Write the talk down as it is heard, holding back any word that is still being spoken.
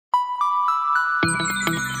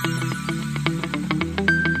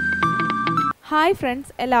Hi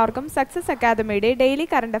friends, എല്ലാവർക്കും success അക്കാദമിയുടെ daily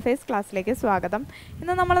current affairs ക്ലാസ്സിലേക്ക് സ്വാഗതം.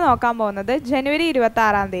 ഇന്ന് നമ്മൾ നോക്കാൻ പോകുന്നത് ജനുവരി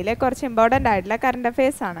 26-ാം തീയതിയിലെ കുറച്ച് ഇമ്പോർട്ടൻ്റ് ആയിട്ടുള്ള കറണ്ട്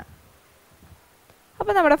അഫയേഴ്സ് ആണ്.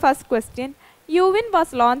 അപ്പോൾ നമ്മുടെ first question, യുവിൻ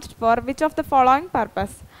was launched four which of the following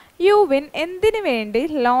purpose? യുവിൻ എന്തിനു വേണ്ടി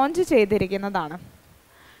launch ചെയ്തിരിക്കുന്നതാണ്?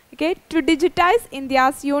 Okay, to digitise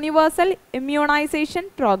India's universal immunisation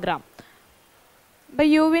programme. അപ്പോൾ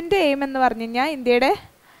യുവിൻ്റെ എയിം എന്ന് പറഞ്ഞു കഴിഞ്ഞാൽ ഇന്ത്യയുടെ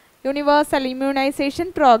യൂണിവേഴ്സൽ ഇമ്മ്യൂണൈസേഷൻ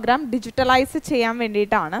പ്രോഗ്രാം ഡിജിറ്റലൈസ് ചെയ്യാൻ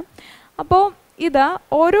വേണ്ടിയിട്ടാണ്. അപ്പോൾ ഇത്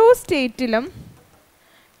ഓരോ സ്റ്റേറ്റിലും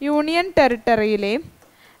യൂണിയൻ ടെറിട്ടറിയിലെയും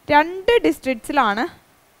 2 ഡിസ്ട്രിക്ട്സിലാണ്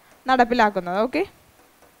നടപ്പിലാക്കുന്നത്. Okay,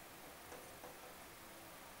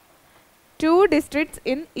 2 districts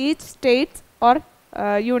in each state or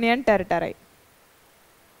union territory.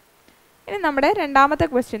 ഇനി നമ്മുടെ രണ്ടാമത്തെ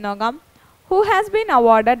ക്വസ്റ്റ്യൻ നോക്കാം. Who has been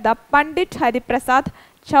awarded the Pandit Hariprasad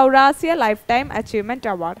ചൗറാസിയ life time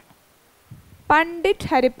achievement award? Pandit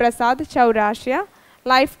Hariprasad ചൗറാസിയ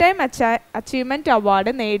life time achievement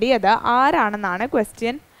award നേടിയത് ആരാണെന്നാണ്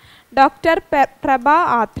ക്വസ്റ്റ്യൻ. ഡോക്ടർ പ്രഭ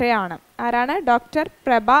ആത്രയാണ്. ആരാണ്? ഡോക്ടർ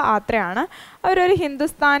പ്രഭ ആത്രയാണ്. അവരൊരു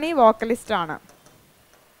ഹിന്ദുസ്ഥാനി വോക്കലിസ്റ്റാണ്.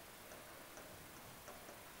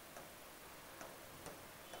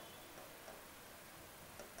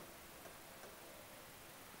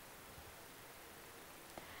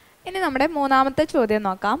 ഇനി നമ്മുടെ മൂന്നാമത്തെ ചോദ്യം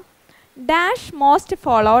നോക്കാം. Dash most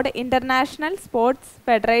followed international sports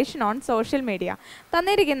federation on social media?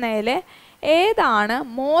 തന്നിരിക്കുന്നതിൽ ഏതാണ്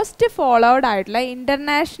മോസ്റ്റ് ഫോളോഡ് ആയിട്ടുള്ള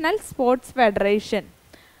ഇൻ്റർനാഷണൽ സ്പോർട്സ് ഫെഡറേഷൻ?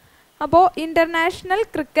 അപ്പോൾ international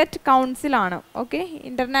cricket കൗൺസിലാണ്. Okay,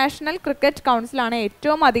 international cricket കൗൺസിലാണ്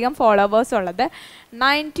ഏറ്റവും അധികം ഫോളോവേഴ്സ് ഉള്ളത്.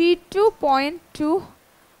 92.2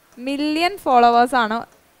 മില്യൺ ഫോളോവേഴ്സാണ്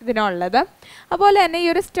ഇതിനുള്ളത്. അതുപോലെ തന്നെ ഈ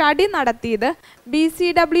ഒരു സ്റ്റഡി നടത്തിയത്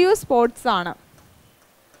BCW സ്പോർട്സ് ആണ്.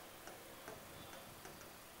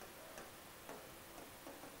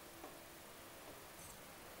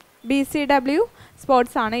 BCW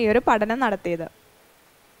സ്പോർട്സ് ആണ് ഈ ഒരു പഠനം നടത്തിയത്.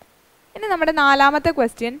 ഇനി നമ്മുടെ നാലാമത്തെ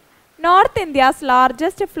question, north India's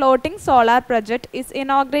largest floating solar project is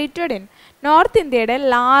inaugurated in? North ഇന്ത്യയുടെ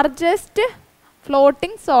ലാർജസ്റ്റ്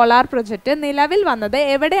ഫ്ലോട്ടിംഗ് സോളാർ പ്രൊജക്റ്റ് നിലവിൽ വന്നത്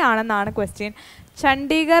എവിടെയാണെന്നാണ് ക്വസ്റ്റ്യൻ.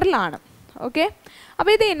 ചണ്ഡീഗറിലാണ്. ഓക്കെ,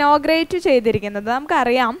 അപ്പോൾ ഇത് ഇനോഗ്രേറ്റ് ചെയ്തിരിക്കുന്നത്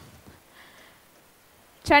നമുക്കറിയാം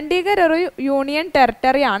ചണ്ഡീഗഡ് ഒരു യൂണിയൻ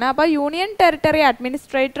ടെറിട്ടറി ആണ്. അപ്പോൾ യൂണിയൻ ടെറിട്ടറി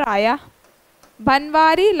അഡ്മിനിസ്ട്രേറ്റർ ആയ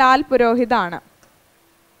Banwari Lal പുരോഹിതാണ്.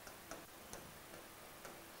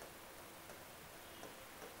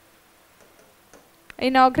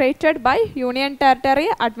 Inaugurated by union territory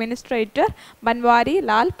administrator Banwari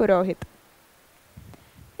Lal Purohit.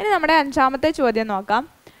 ഇനി നമ്മുടെ അഞ്ചാമത്തെ ചോദ്യം നോക്കാം.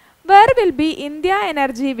 Where will be India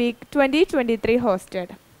Energy Week 2023 hosted?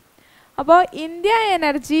 അപ്പോൾ ഇന്ത്യ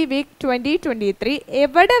എനർജി വീക്ക് 2023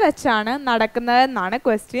 എവിടെ വെച്ചാണ് നടക്കുന്നതെന്നാണ്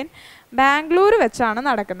ക്വസ്റ്റ്യൻ. ബാംഗ്ലൂർ വെച്ചാണ്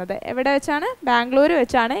നടക്കുന്നത്. എവിടെ വെച്ചാണ്? ബാംഗ്ലൂർ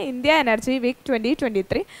വെച്ചാണ് ഇന്ത്യ എനർജി വീക്ക്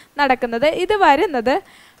 2023 നടക്കുന്നത്. ഇത് വരുന്നത്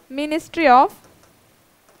ministry of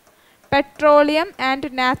petroleum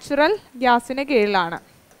and natural ഗ്യാസിന് കീഴിലാണ്.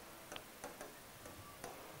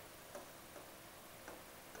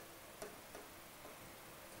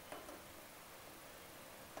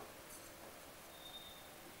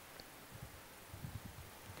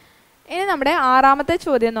 ഇനി നമ്മുടെ ആറാമത്തെ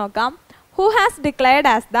ചോദ്യം നോക്കാം. Who has declared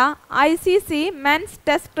as the ICC men's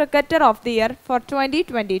test cricketer of the year four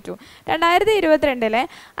 2022? 2022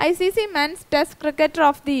 ICC men's test cricketer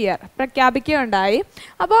of the year പ്രഖ്യാപിക്കുകയുണ്ടായി.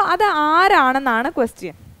 അപ്പോൾ അത് ആരാണെന്നാണ്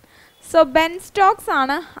ക്വസ്റ്റ്യൻ. സോ ബെൻ സ്റ്റോക്സ്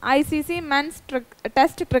ആണ് ICC men's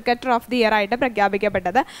test cricketer of the year ആയിട്ട്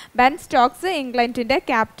പ്രഖ്യാപിക്കപ്പെട്ടത്. Ben Stokes ഇംഗ്ലണ്ടിൻ്റെ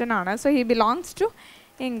captain ആണ്. So he belongs to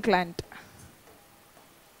England.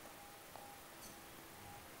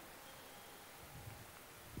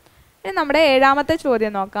 ഇനി നമ്മുടെ ഏഴാമത്തെ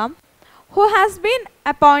ചോദ്യം നോക്കാം. Who has been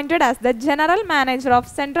appointed as the general manager of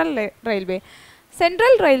central railway?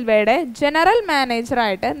 Central റെയിൽവേയുടെ general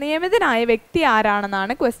മാനേജറായിട്ട് നിയമിതനായ വ്യക്തി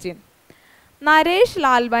ആരാണെന്നാണ് ക്വസ്റ്റ്യൻ. നരേഷ്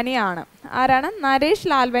ലാൽവനിയാണ്. ആരാണ്? നരേഷ്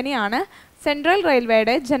ലാൽവനിയാണ് സെൻട്രൽ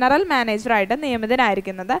റെയിൽവേയുടെ ജനറൽ മാനേജറായിട്ട്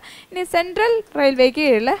നിയമിതനായിരിക്കുന്നത്. ഇനി സെൻട്രൽ റെയിൽവേക്ക്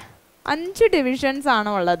കീഴിൽ 5 ഡിവിഷൻസ്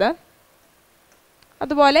ആണ് ഉള്ളത്.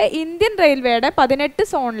 അതുപോലെ ഇന്ത്യൻ റെയിൽവേയുടെ 18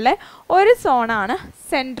 സോണിലെ ഒരു സോണാണ്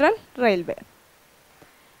സെൻട്രൽ റെയിൽവേ.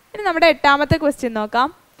 ഇനി നമ്മുടെ എട്ടാമത്തെ ക്വസ്റ്റ്യൻ നോക്കാം.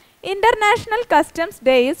 International customs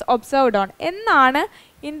day is observed on? എന്നാണ്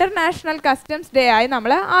ഇൻ്റർനാഷണൽ കസ്റ്റംസ് ഡേ ആയി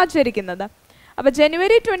നമ്മൾ ആചരിക്കുന്നത്? അപ്പോൾ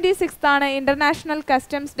ജനുവരി 26 ആണ് ഇൻ്റർനാഷണൽ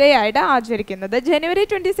കസ്റ്റംസ് ഡേ ആയിട്ട് ആചരിക്കുന്നത്. ജനുവരി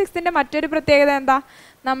 26 മറ്റൊരു പ്രത്യേകത എന്താ?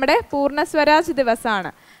 നമ്മുടെ പൂർണ്ണ സ്വരാജ്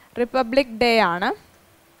ദിവസമാണ്, റിപ്പബ്ലിക് ഡേ ആണ്.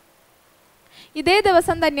 ഇതേ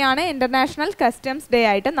ദിവസം തന്നെയാണ് ഇൻ്റർനാഷണൽ കസ്റ്റംസ് ഡേ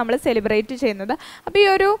ആയിട്ട് നമ്മൾ സെലിബ്രേറ്റ് ചെയ്യുന്നത്. അപ്പോൾ ഈ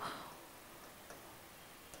ഒരു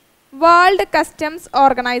world customs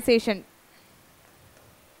organisation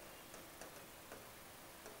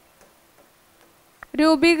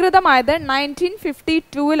രൂപീകൃതമായത്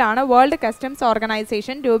 1952 world customs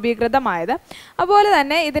organisation രൂപീകൃതമായത്. അതുപോലെ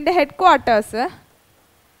തന്നെ ഇതിൻ്റെ ഹെഡ് ക്വാർട്ടേഴ്സ്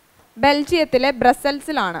ബെൽജിയത്തിലെ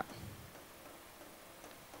ബ്രസൽസിലാണ്.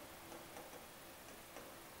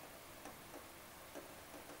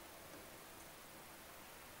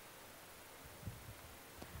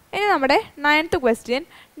 ഇനി നമ്മുടെ 9th question.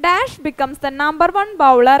 Dash becomes the number 1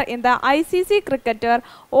 bowler in the ICC cricketer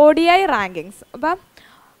ODI rankings. അപ്പം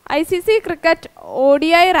ICC ക്രിക്കറ്റ്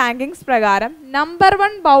ODI റാങ്കിങ്സ് പ്രകാരം നമ്പർ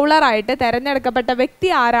 1 ബൗളറായിട്ട് തിരഞ്ഞെടുക്കപ്പെട്ട വ്യക്തി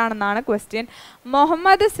ആരാണെന്നാണ് ക്വസ്റ്റ്യൻ.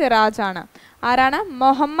 മുഹമ്മദ് സിറാജ് ആണ്. ആരാണ്?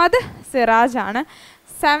 മുഹമ്മദ് സിറാജ് ആണ്.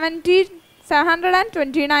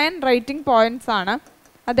 729 റേറ്റിംഗ് പോയിന്റ്സ് ആണ്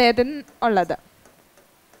അദ്ദേഹത്തിന് ഉള്ളത്.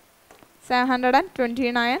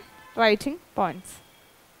 729 റേറ്റിംഗ് പോയിന്റ്സ്.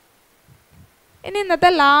 ഇനി ഇന്നത്തെ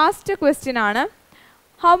ലാസ്റ്റ് ക്വസ്റ്റ്യൻ ആണ്.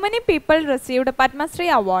 How many people received Padmashri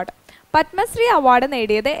award? Padmashri award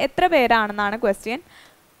നേടിയത് എത്ര പേരാണെന്നാണ് ക്വസ്റ്റ്യൻ.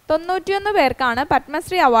 91 പേർക്കാണ്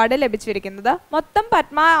പത്മശ്രീ അവാർഡ് ലഭിച്ചിരിക്കുന്നത്. മൊത്തം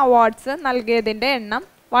പത്മ അവാർഡ്സ് നൽകിയതിൻ്റെ എണ്ണം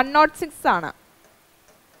 106 ആണ്.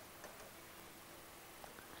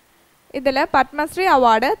 ഇതിൽ പത്മശ്രീ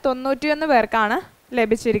അവാർഡ് 91 പേർക്കാണ്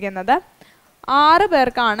ലഭിച്ചിരിക്കുന്നത്. 6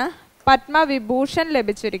 പേർക്കാണ് പത്മവിഭൂഷൺ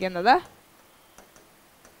ലഭിച്ചിരിക്കുന്നത്.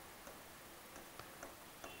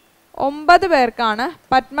 9 പേർക്കാണ്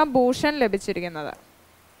പത്മഭൂഷൺ ലഭിച്ചിരിക്കുന്നത്.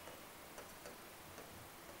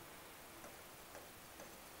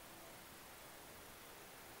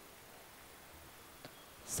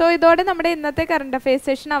 സോ ഇതോടെ നമ്മുടെ ഇന്നത്തെ കറണ്ട് അഫയേഴ്സ്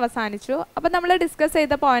സെഷൻ അവസാനിച്ചു. അപ്പോൾ നമ്മൾ ഡിസ്കസ്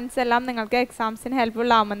ചെയ്ത പോയിന്റ്സ് എല്ലാം നിങ്ങൾക്ക് എക്സാംസിന്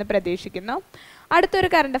ഹെൽപ്ഫുൾ ആവുമെന്ന് പ്രതീക്ഷിക്കുന്നു. അടുത്തൊരു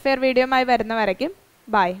കറണ്ട് അഫെയർ വീഡിയോയുമായി വരുന്നവരേക്കും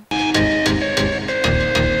ബൈ.